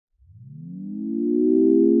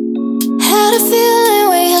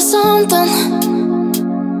something.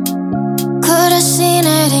 Could've seen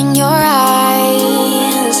it in your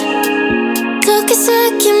eyes. Took a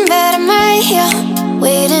second, but I'm right here,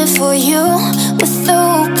 waiting for you with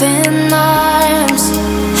open arms.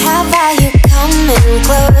 How about you coming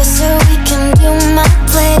closer? We can do my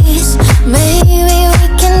place. Maybe we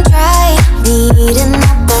can try meeting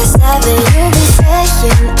up by 7. You'll be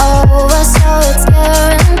saying over, so it's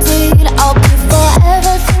guaranteed. I'll be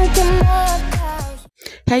forever thinking about you.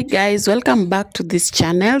 Hi guys, welcome back to this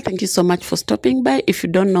channel. Thank you so much for stopping by. If you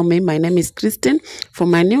don't know me, my name is Christine. For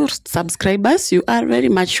my new subscribers, you are very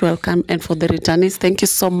much welcome, and for the returnees, thank you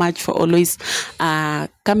so much for always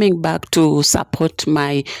coming back to support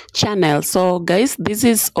my channel. So guys, this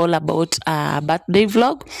is all about a birthday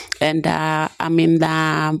vlog, and I'm in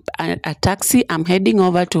a taxi. I'm heading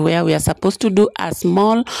over to where we are supposed to do a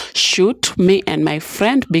small shoot, me and my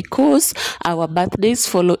friend, because our birthdays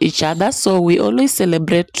follow each other, so we always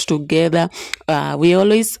celebrate together. We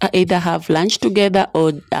always either have lunch together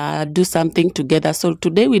or do something together. So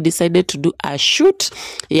today we decided to do a shoot.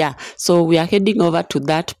 Yeah, so we are heading over to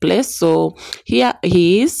that place. So here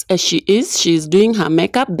she's doing her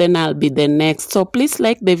makeup, then I'll be the next. So please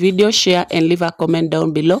like the video, share, and leave a comment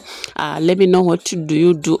down below. Let me know what do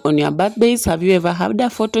you do on your birthdays. Have you ever had a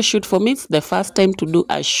photo shoot? For me, it's the first time to do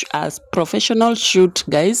a professional shoot,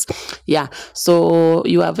 guys. Yeah, so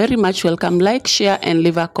you are very much welcome. Like, share, and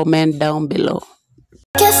leave a comment down below.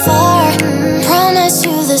 Get far, promise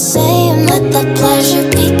you the same. Let the pleasure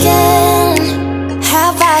begin.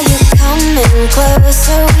 How about you coming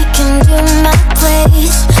closer? We can do my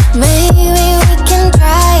place. Maybe we can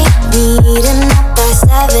try meeting up by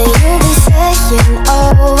 7. You'll be saying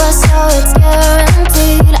over, so it's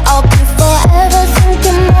guaranteed. I'll be forever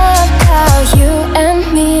thinking more about you and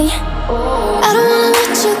me. I don't wanna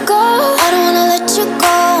let you go. I don't wanna let you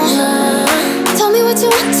go. Tell me what you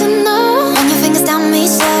want to know. Run your fingers down me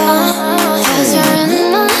slow, 'cause you're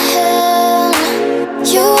in my head.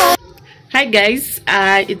 You are. Hi guys,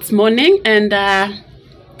 it's morning, and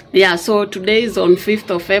yeah, so today is on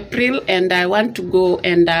 5th of April, and I want to go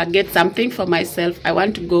and get something for myself. I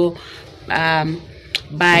want to go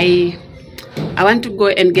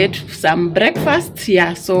and get some breakfast,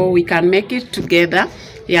 yeah, so we can make it together.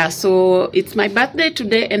 Yeah, so it's my birthday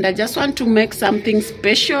today, and I just want to make something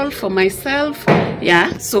special for myself.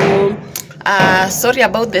 Yeah, so sorry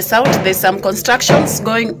about the sound, there's some constructions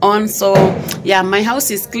going on. So yeah, my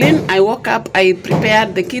house is clean. I woke up, I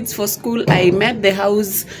prepared the kids for school, I made the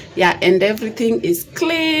house, yeah, and everything is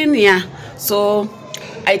clean. Yeah, so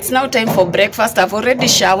it's now time for breakfast. I've already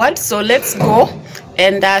showered, so let's go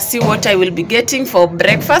and see what I will be getting for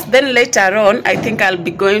breakfast. Then later on, I think I'll be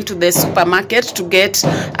going to the supermarket to get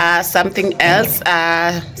something else,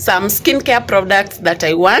 some skincare products that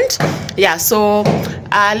I want. Yeah, so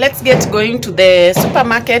let's get going to the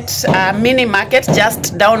supermarket, mini market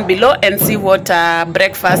just down below, and see what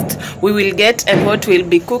breakfast we will get and what we'll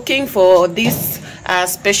be cooking for this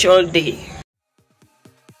special day.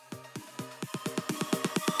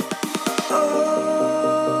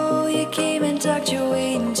 Tucked your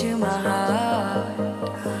way into my heart.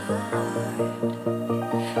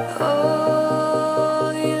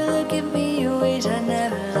 Oh, you look at me in ways I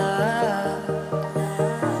never loved.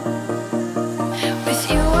 With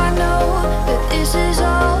you I know that this is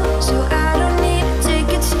all, so I don't need to take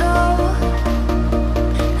it slow.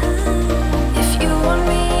 If you want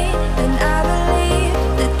me, then I believe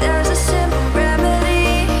that there's a simple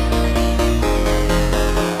remedy.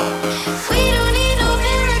 We don't need no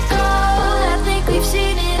miracle. We've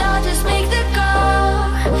seen it all, just make the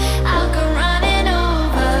call. I'll come running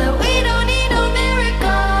over. We don't need no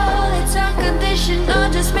miracle. It's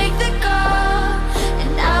unconditional, just make the call,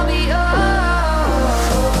 and I'll be yours.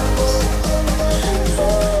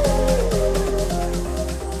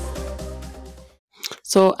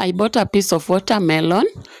 So I bought a piece of watermelon,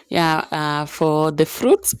 yeah, for the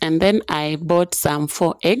fruits, and then I bought some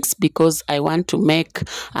 4 eggs because I want to make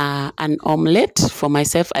an omelette for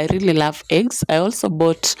myself. I really love eggs. I also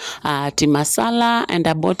bought tea masala, and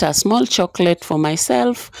I bought a small chocolate for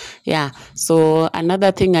myself. Yeah, so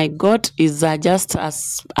another thing I got is just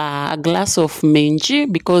a glass of minji,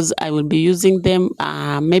 because I will be using them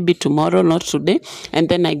maybe tomorrow, not today. And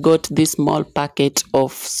then I got this small packet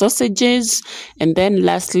of sausages, and then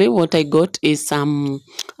lastly what I got is some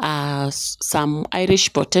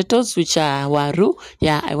Irish potatoes, which are waru.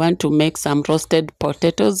 Yeah, I want to make some roasted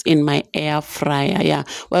potatoes in my air fryer. Yeah,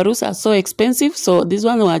 warus are so expensive, so these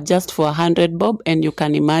ones were just for 100 bob, and you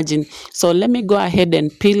can imagine. So let me go ahead and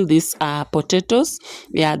peel these potatoes.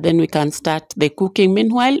 Yeah, then we can start the cooking.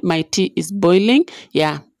 Meanwhile, my tea is boiling.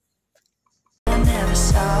 Yeah. I never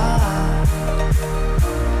saw.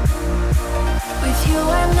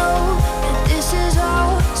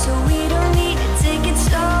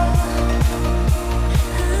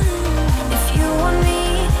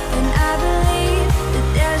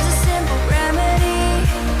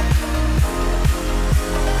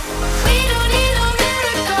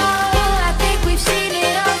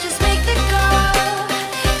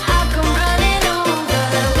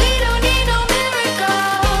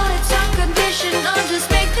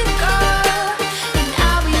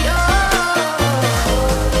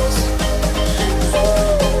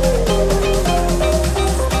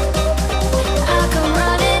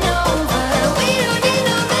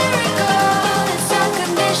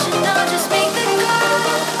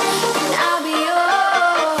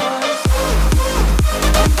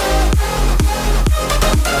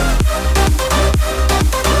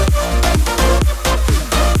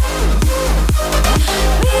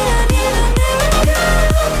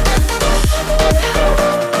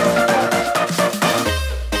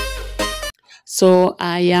 So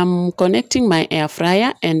I am connecting my air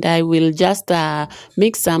fryer, and I will just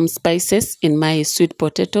mix some spices in my sweet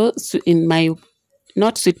potato,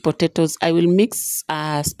 not sweet potatoes. I will mix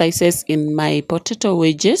spices in my potato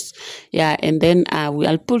wedges. Yeah, and then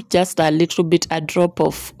I'll put just a drop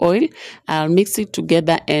of oil. I'll mix it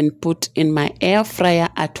together and put in my air fryer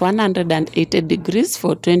at 180 degrees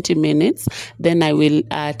for 20 minutes. Then I will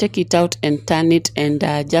take it out and turn it, and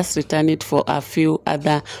just return it for a few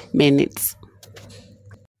other minutes.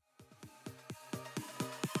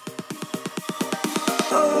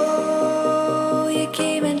 Oh, you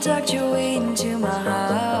came and tucked your way into my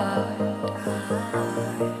heart.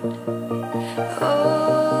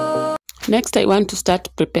 Oh. Next, I want to start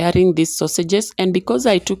preparing these sausages, and because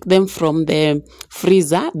I took them from the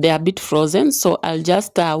freezer, they are a bit frozen, so I'll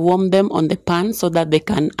just warm them on the pan so that they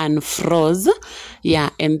can unfroze. Yeah,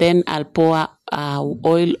 and then I'll pour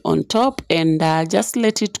oil on top, and just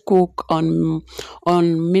let it cook on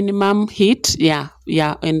minimum heat. Yeah,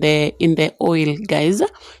 in the oil, guys.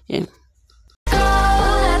 Yeah.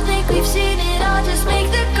 I think we've seen it all, just make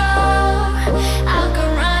the call. I'll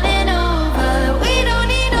come running over. We don't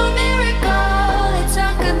need no miracle. It's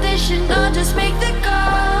unconditional, just make the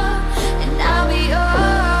call, and I'll be yours.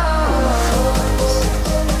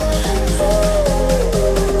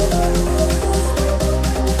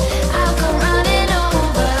 I'll come running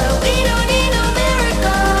over. We don't need no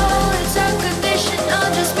miracle. It's unconditional,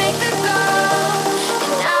 just make the call,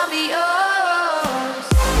 and I'll be yours.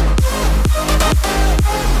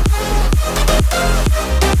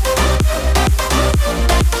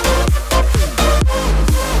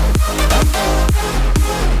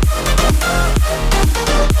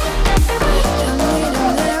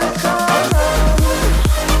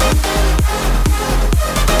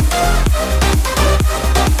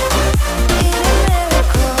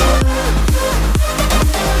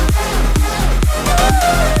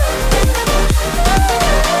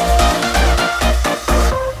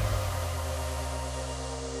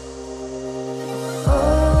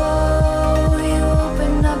 Oh, you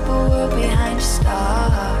open up a world behind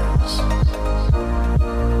stars.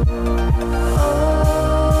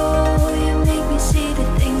 Oh, you make me see the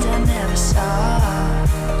things I never saw.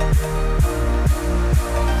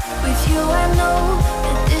 With you I know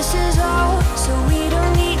that this is all, so we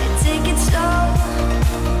don't need to take it slow.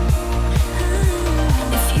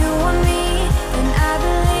 If you want me, then I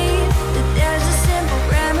believe that there's a simple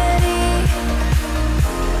remedy.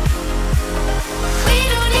 We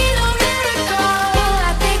don't need no miracle.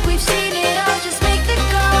 I think we've seen it all, just make the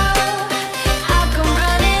call. I'll come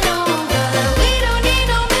running over. We don't need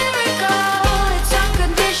no miracle. It's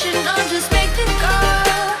unconditional, just make the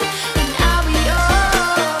call, and I'll be yours.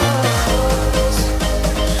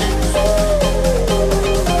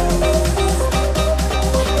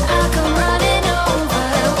 I'll come running over.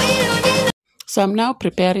 We don't need no. So I'm now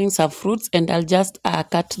preparing some fruits, and I'll just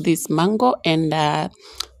cut this mango and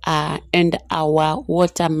our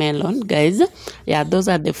watermelon, guys. Yeah, those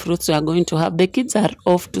are the fruits we are going to have. The kids are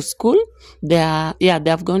off to school. They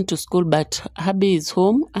have gone to school, but hubby is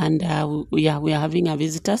home, and we are having a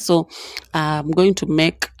visitor. So I'm going to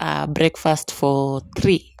make breakfast for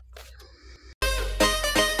 3.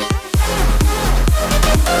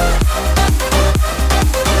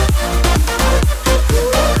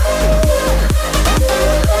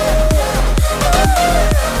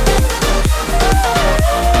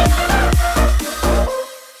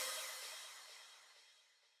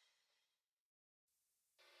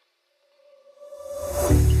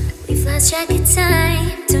 We've lost track of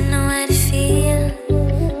time, don't know how to feel,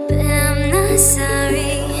 but I'm not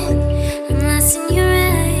sorry. I'm lost in your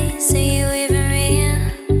eyes, are you even real?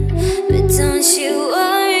 But don't you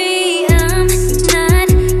worry, I'm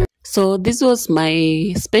not. So this was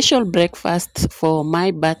my special breakfast for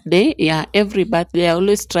my birthday. Yeah, every birthday I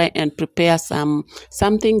always try and prepare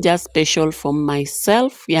something just special for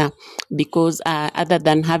myself. Yeah, because other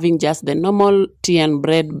than having just the normal tea and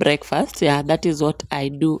bread breakfast, yeah, that is what I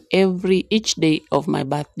do each day of my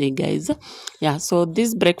birthday, guys. Yeah, so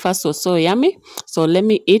this breakfast was so yummy. So let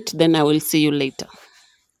me eat, then I will see you later.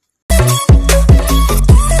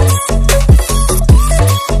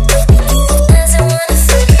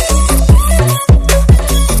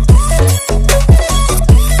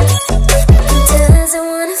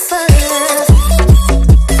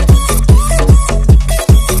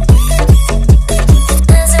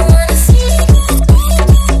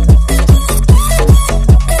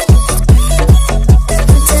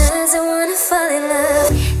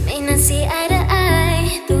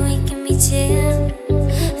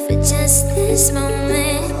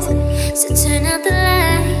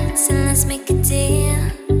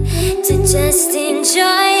 Just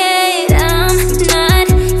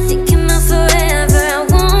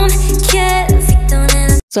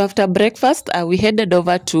So after breakfast, we headed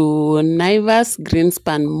over to Naivas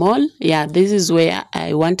Greenspan Mall. Yeah, this is where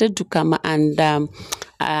I wanted to come and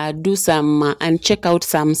do some and check out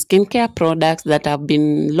some skincare products that I've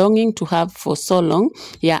been longing to have for so long.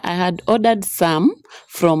 Yeah, I had ordered some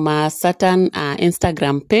from a certain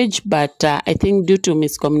Instagram page, but I think due to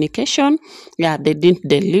miscommunication, yeah, they didn't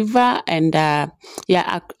deliver. And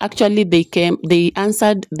yeah, actually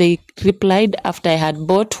they replied after I had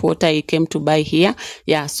bought what I came to buy here.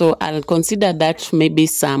 Yeah, so I'll consider that maybe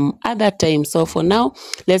some other time. So for now,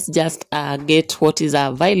 let's just get what is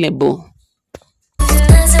available.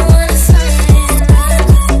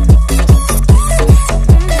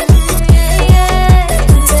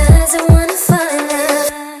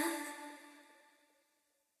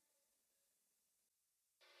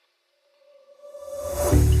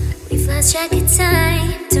 Lost track of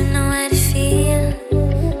time, don't know how to feel,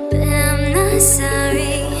 but I'm not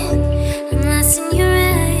sorry. I'm lost in your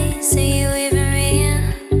eyes, are you even real?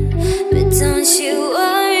 But don't you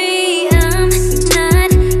worry, I'm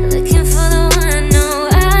not looking for the one. No,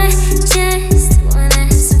 I just wanna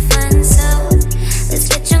have some fun. So let's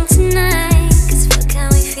get drunk tonight, 'cause fuck how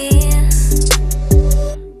we feel.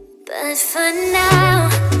 But for now,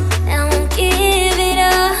 I won't give it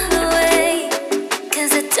all away,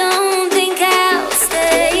 'cause I don't think I'll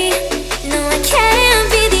stay. No, I can't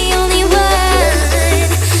be the only one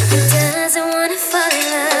who doesn't wanna fall in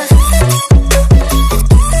love.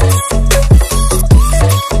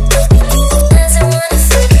 Doesn't wanna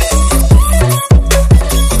fall in love.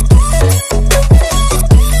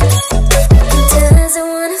 Doesn't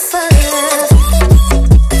wanna fall in love.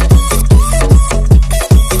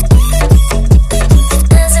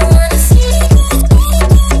 Doesn't wanna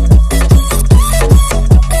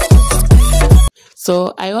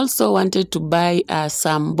So I also wanted to buy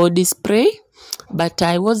some body spray, but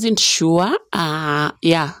I wasn't sure.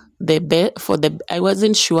 Yeah, I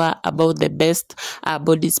wasn't sure about the best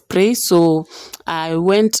body spray. So I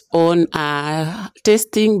went on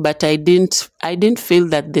testing, but I didn't feel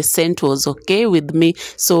that the scent was okay with me.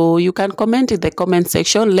 So you can comment in the comment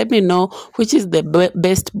section. Let me know which is the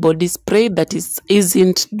best body spray that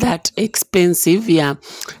isn't that expensive. Yeah,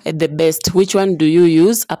 the best. Which one do you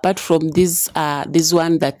use apart from this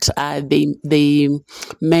one that they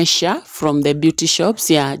measure from the beauty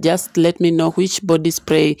shops? Yeah, just let me know which body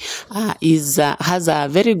spray has a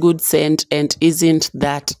very good scent and isn't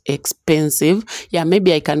that expensive. Yeah,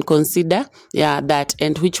 maybe I can consider that,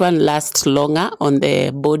 and which one lasts longer on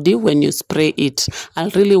the body when you spray it. I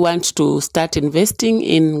really want to start investing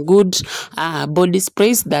in good body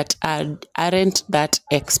sprays that aren't that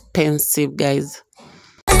expensive, guys.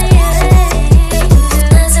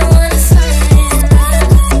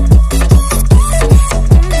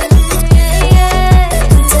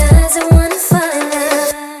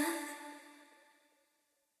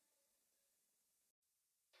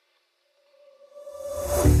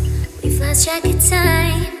 Lost track of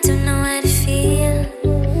time, don't know how to feel,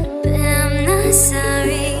 but I'm not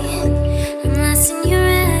sorry. I'm lost in your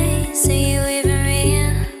eyes, are you even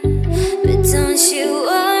real? But don't you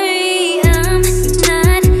worry, I'm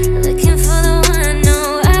not looking for the one.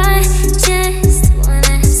 No, I just wanna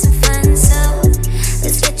have some fun. So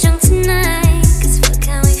let's get drunk tonight, 'cause fuck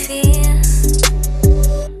how we feel.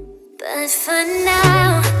 But for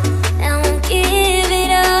now, I won't give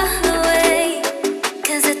it all away,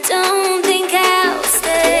 'cause I don't think I'll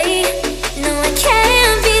stay. No, I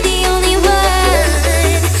can't be the only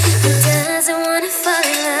one who doesn't wanna fall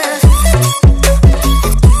in love.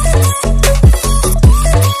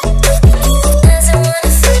 Doesn't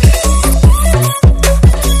wanna fall in love.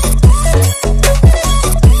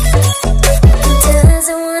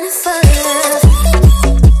 Doesn't wanna fall in love.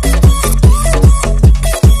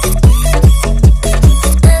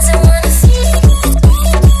 Doesn't wanna fall in love.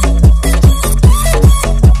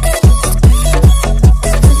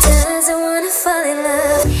 Doesn't wanna fall in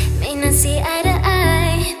love. May not see eye to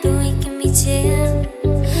eye, but we can be chill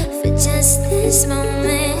for just this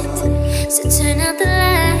moment. So turn out the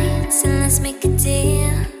lights and let's make a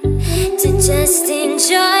deal to just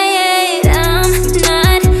enjoy it. I'm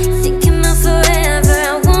not thinking about forever.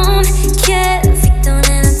 I won't care if we don't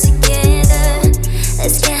end up together.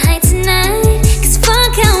 Let's get high tonight, 'cause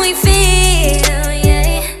fuck how we feel,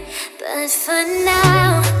 yeah. But for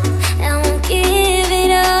now, I won't give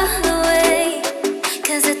it all away,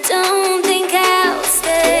 'cause I don't think I'll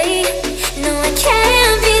stay. No, I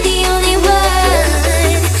can't be the only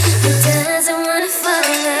one who doesn't wanna fall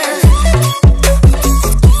in love.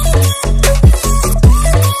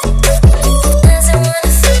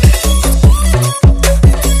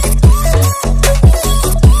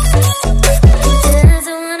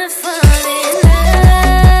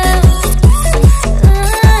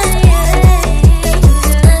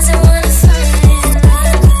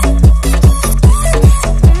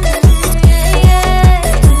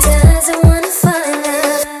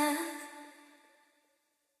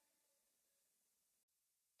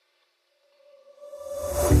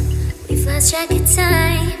 check your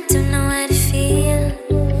time, don't know how to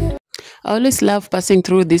feel. I always love passing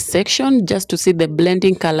through this section just to see the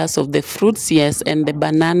blending colors of the fruits. Yes, and the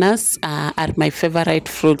bananas are my favorite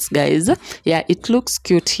fruits, guys. Yeah, it looks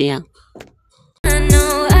cute here. I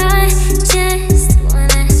know I just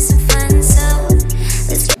wanna have some fun, so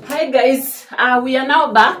let's get. Hi guys, we are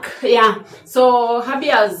now back. Yeah, so Hubby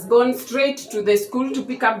has gone straight to the school to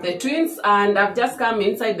pick up the twins, and I've just come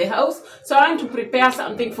inside the house. So I want to prepare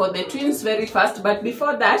something for the twins very fast, but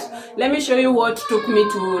before that, let me show you what took me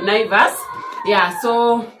to Naivas. Yeah,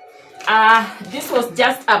 so this was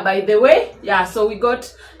just by the way. Yeah, so we got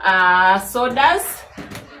sodas.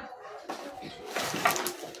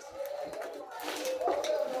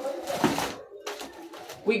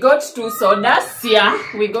 We got 2 sodas. Yeah,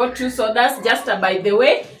 we got 2 sodas just by the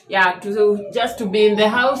way. Yeah, just to be in the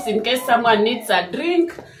house in case someone needs a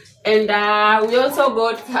drink. And we also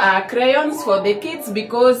got crayons for the kids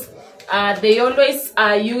because they always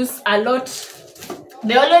use a lot.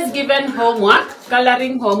 They always given homework,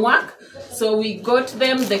 coloring homework. So we got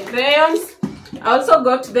them the crayons. I also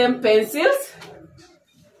got them pencils.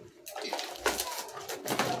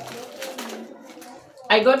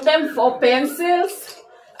 I got them 4 pencils.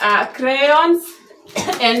 Crayons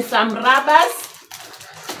and some rubbers.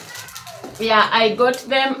 Yeah, I got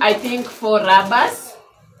them, I think, 4 rubbers.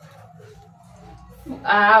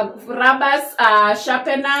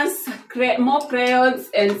 Sharpeners, more crayons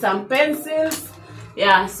and some pencils.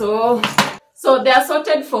 Yeah, so they are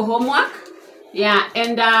sorted for homework. Yeah,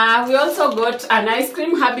 and we also got an ice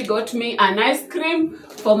cream. Hubby got me an ice cream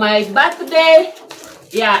for my birthday.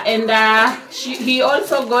 Yeah, and he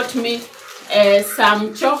also got me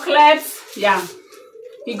some chocolates. Yeah,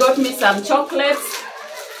 he got me some chocolates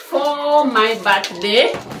for my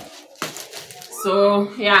birthday.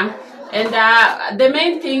 So yeah, and the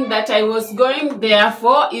main thing that I was going there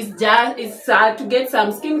for is to get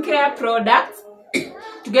some skincare products,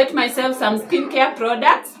 to get myself some skincare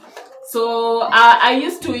products. So I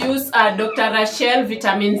used to use Dr. Rachel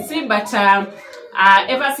vitamin C, but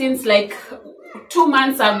ever since like 2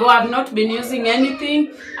 months ago, I've not been using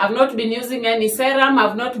anything. I've not been using any serum.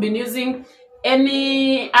 I've not been using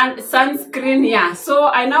any sunscreen. Yeah, so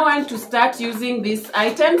I now want to start using these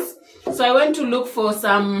items. So I went to look for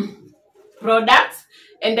some products,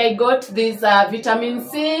 and I got this vitamin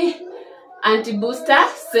C anti-booster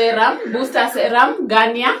serum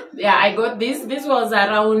Garnier. Yeah, I got this. This was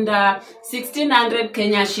around 1600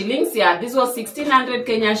 Kenya shillings. Yeah, this was 1600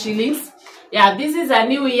 Kenya shillings. Yeah, this is a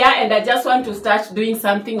new year and I just want to start doing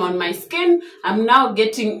something on my skin. I'm now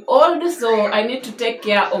getting old, so I need to take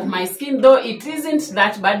care of my skin. Though it isn't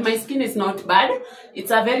that bad, my skin is not bad.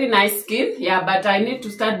 It's a very nice skin. Yeah, but I need to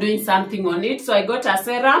start doing something on it. So I got a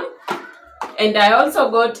serum, and I also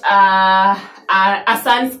got a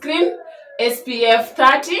sunscreen, SPF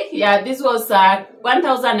 30. Yeah, this was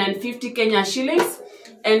 1050 Kenya shillings.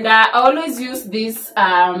 And I always use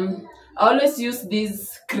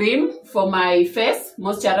this cream for my face,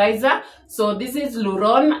 moisturizer. So this is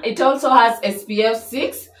Luron. It also has SPF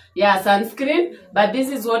 6. Yeah, sunscreen, but this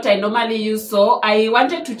is what I normally use. So I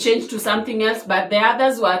wanted to change to something else, but the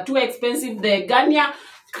others were too expensive. The Garnier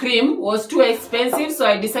cream was too expensive, so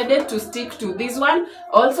I decided to stick to this one.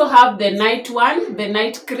 Also have the night one, the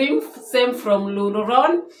night cream, same from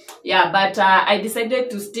Luron. Yeah, but I decided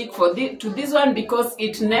to stick to this one because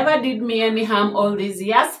it never did me any harm all these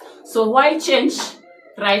years. So why change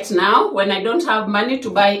right now when I don't have money to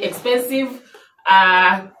buy expensive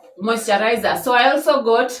moisturizer? So I also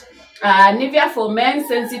got Nivea for Men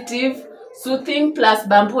Sensitive Soothing plus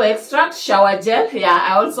Bamboo Extract shower gel. Yeah,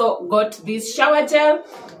 I also got this shower gel.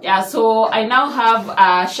 Yeah, so I now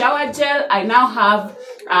have shower gel. I now have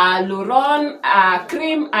Luron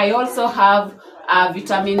cream. I also have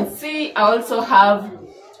vitamin C. I also have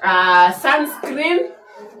sunscreen,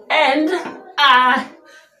 and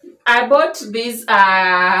I bought this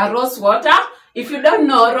rose water. If you don't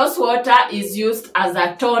know, rose water is used as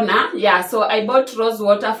a toner. Yeah, so I bought rose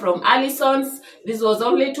water from Allison's. This was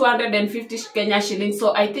only 250 Kenya shillings.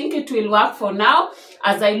 So I think it will work for now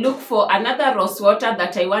as I look for another rose water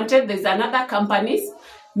that I wanted. There's another company's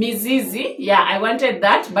Mizizi. Yeah, I wanted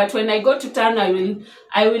that. But when I go to town, I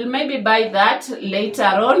will maybe buy that later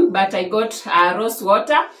on. But I got rose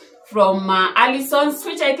water from Allison's,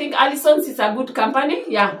 which I think Allison's is a good company.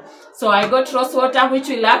 Yeah, so I got rose water, which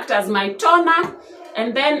will act as my toner.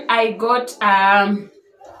 And then I got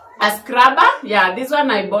a scrubber. Yeah, this one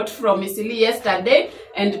I bought from Isili yesterday,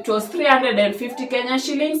 and it was 350 Kenya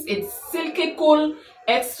shillings. It's Silky Cool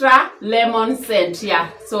Extra Lemon Scent. Yeah,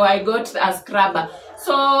 so I got a scrubber.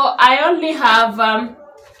 So I only have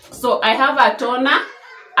I have a toner,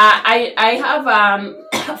 I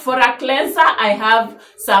have for a cleanser I have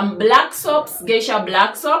some black soaps, geisha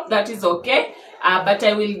black soap, that is okay. But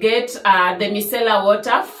I will get the micellar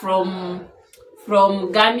water from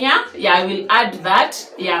Gania. Yeah, I will add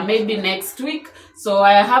that. Yeah, maybe next week. So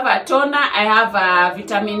I have a toner, I have a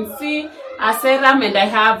vitamin C, a serum, and I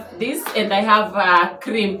have this, and I have a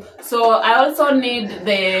cream. So I also need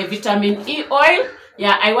the vitamin E oil.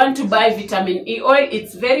 Yeah, I want to buy vitamin E oil.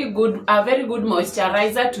 It's very good, a very good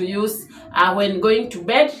moisturizer to use when going to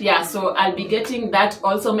bed. Yeah, so I'll be getting that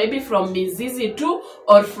also, maybe from Miss Zizi too,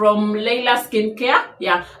 or from Layla Skincare.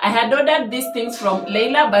 Yeah, I had ordered these things from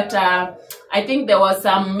Layla, but I think there was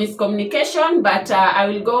some miscommunication, but I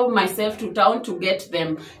will go myself to town to get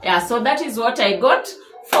them. Yeah, so that is what I got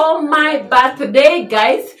for my birthday,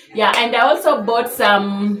 guys. Yeah, and I also bought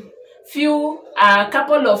some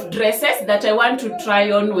couple of dresses that I want to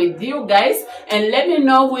try on with you guys, and let me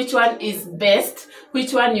know which one is best,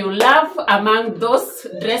 which one you love among those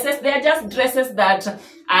dresses. They are just dresses that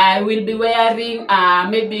I will be wearing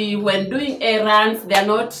maybe when doing errands. They're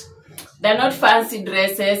not fancy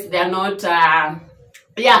dresses. They're not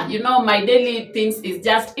yeah, you know, my daily things is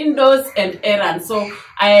just indoors and errands. So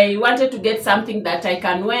I wanted to get something that I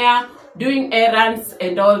can wear doing errands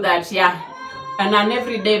and all that. Yeah, on an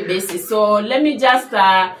everyday basis. So let me just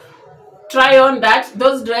try on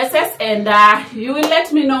those dresses, and you will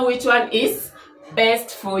let me know which one is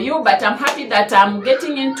best for you. But I'm happy that I'm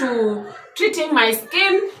getting into treating my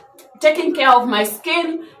skin, taking care of my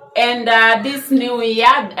skin, and this new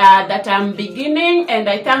year that I'm beginning, and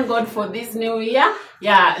I thank God for this new year.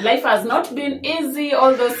 Yeah, life has not been easy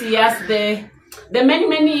all those years. The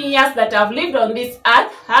many years that I've lived on this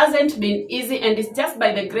earth hasn't been easy, and it's just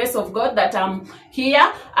by the grace of God that I'm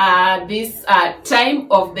here this time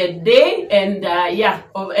of the day, and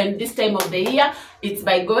and this time of the year. It's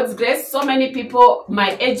by God's grace. So many people,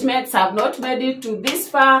 my age mates, have not made it to this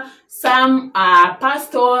far. Some are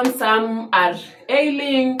passed on, some are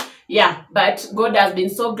ailing. Yeah, but God has been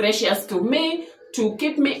so gracious to me to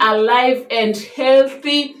keep me alive and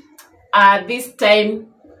healthy this time,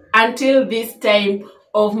 until this time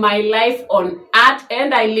of my life on earth,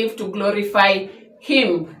 and I live to glorify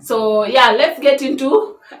Him. So yeah, let's get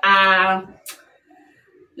into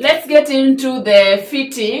the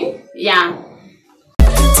fitting. Yeah.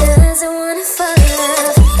 Doesn't wanna fall in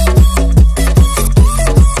love.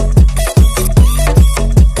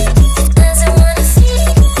 Doesn't wanna feel.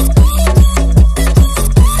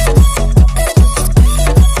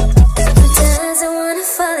 Doesn't wanna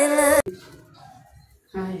fall in love.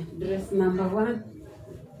 Hi, dress number 1.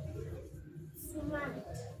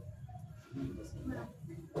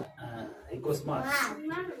 Iko smart.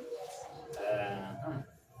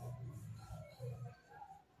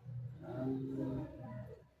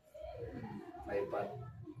 My part.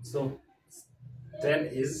 So 10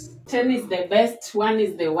 is 10 is the best, 1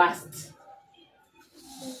 is the worst.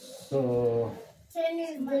 so 10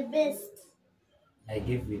 is the best. I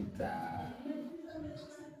give it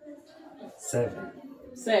 7.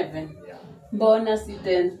 7. Yeah. Bonus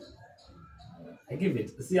 10. I give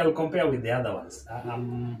it. See, I'll compare with the other ones.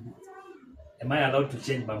 Am I allowed to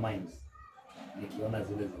change my mind? Nikiona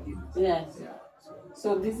zile zingine. Yes. Yeah.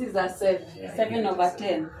 So this is a 7. Yeah, I 7 give it over 7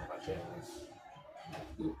 10. over 10.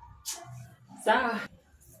 So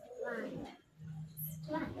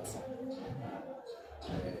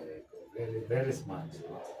Very smart.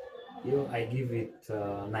 You, I give it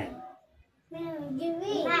 9. Give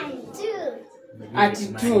me 9 too. at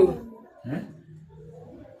 2. Huh?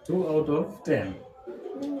 2 out of 10.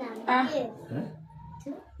 Ah. Huh?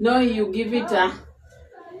 No, you give it a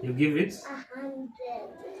You give it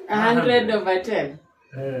 100 over 10.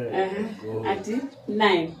 go. At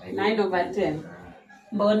 9. 9 over 10.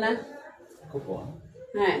 Mbona? Kupo.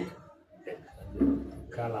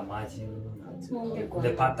 Color matching, the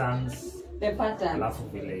patterns, The pattern. alafu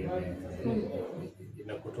vile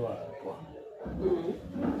imekutoa poa.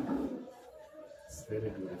 It's very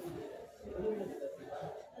beautiful.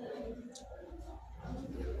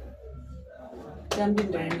 Jambi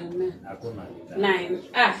ndo inamea. Hakuna 9.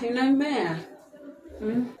 Ah, inamea.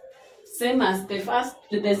 Same as the first,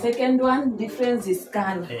 the second one, difference is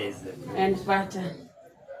color and pattern.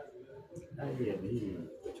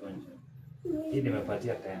 Hii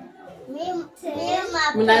nimepatia 10.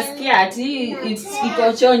 Mnasikia ati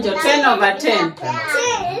iko chonjo 10 over 10.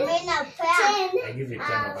 I give it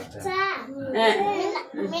 10 over 10.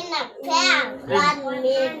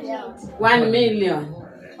 1 million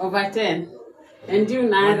over 10. And you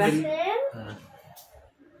Nara?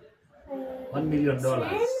 $1 million.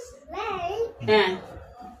 14.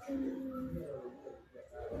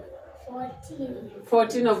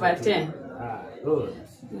 14/10. Good.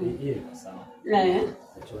 Hiyo iko sawa.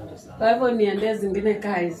 Chonjo sana. Kwa hivyo niendee zingine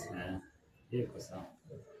kazi. Hiyo iko sawa.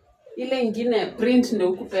 Ile ingine print ndio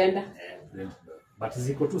ukupenda. Print. But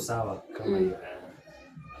ziko tu sawa kama hiyo.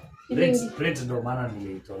 Print ndio maana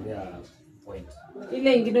nilitolea point.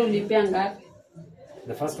 Ile ingine ulipia ngapi?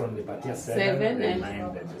 The first one nilipatia 7 and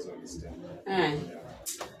 9, that is what is 10.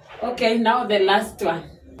 Okay, now the last one.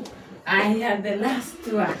 I have the last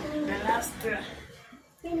one. The last one.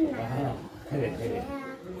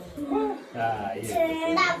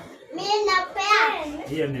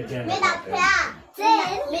 Hiyo ni 10.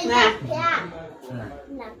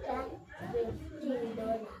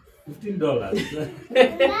 $15.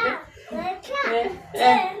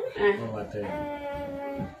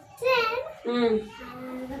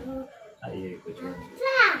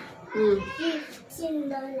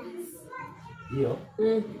 Hiyo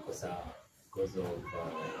iko sawa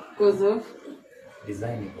because of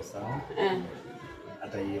design iko sawa.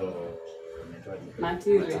 Hata hiyo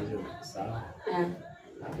material iko sawa.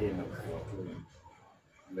 Hata inakuwa tu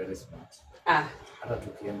very smart. Hata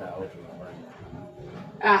tukienda out tunafanya.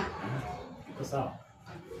 Iko sawa.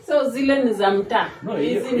 So zile ni za mtaa. No,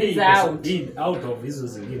 hizi ni za out of hizo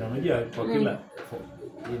zingine. Unajua kwa kila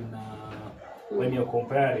when you're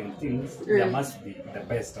comparing things, there must be the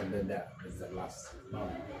best and then there is the last. No,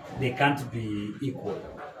 they can't be equal.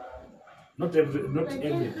 Not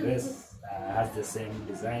every dress has the same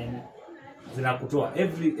design. Zinakutoa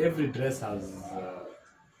every dress has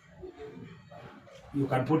you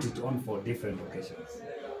can put it on for different occasions.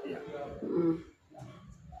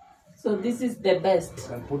 So this is the best.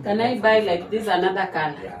 Can I buy like this another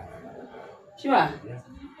color? Sure.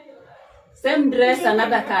 Same dress,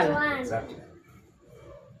 another color. Exactly.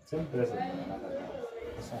 Same dress, another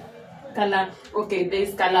color. Okay, there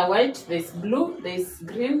is color white, there is blue, there is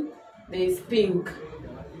green, there is pink,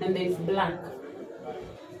 and there is black.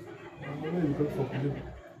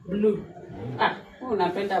 Blue.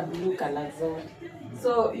 Unapenda blue color zote.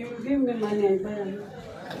 So you give me money and buy a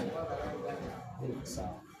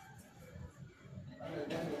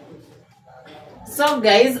So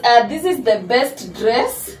guys, this is the best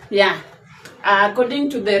dress. According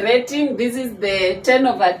to the rating, this is the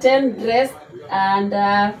 10/10 dress, and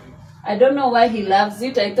I don't know why he loves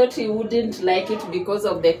it. I thought he wouldn't like it because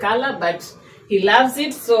of the color, but he loves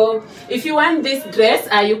it. So if you want this dress,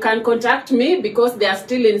 you can contact me because they are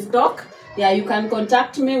still in stock. You can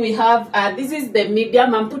contact me. We have this is the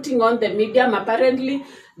medium. I'm putting on the medium. Apparently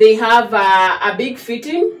they have a big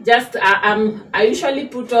fitting. Just I usually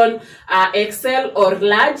put on XL or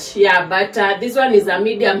large. But this one is a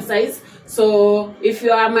medium size. So if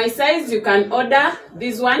you are my size, you can order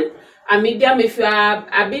this one, a medium. If you are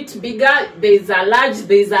a bit bigger, there is a large,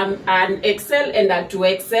 there is an XL and a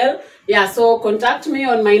 2XL. So contact me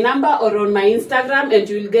on my number or on my Instagram and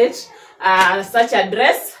you will get such a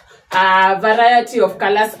dress. A variety of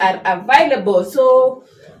colors are available. So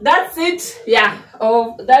that's it.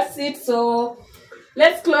 That's it. So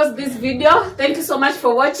let's close this video. Thank you so much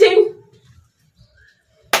for watching.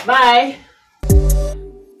 Bye.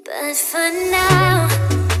 But for now,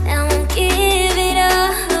 I won't give it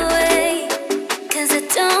all away, 'cause I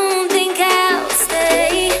don't think I'll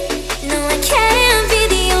stay. No, I can't be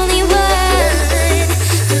the only one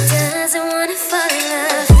who doesn't wanna fall in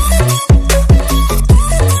love.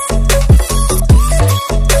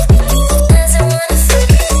 Doesn't wanna fall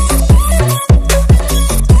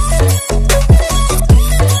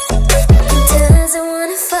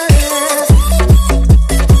in love.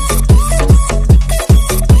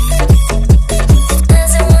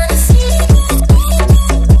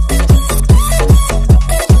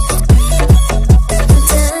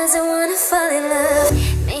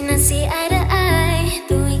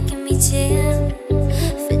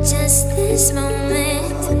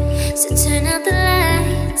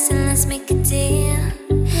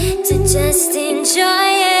 Just enjoy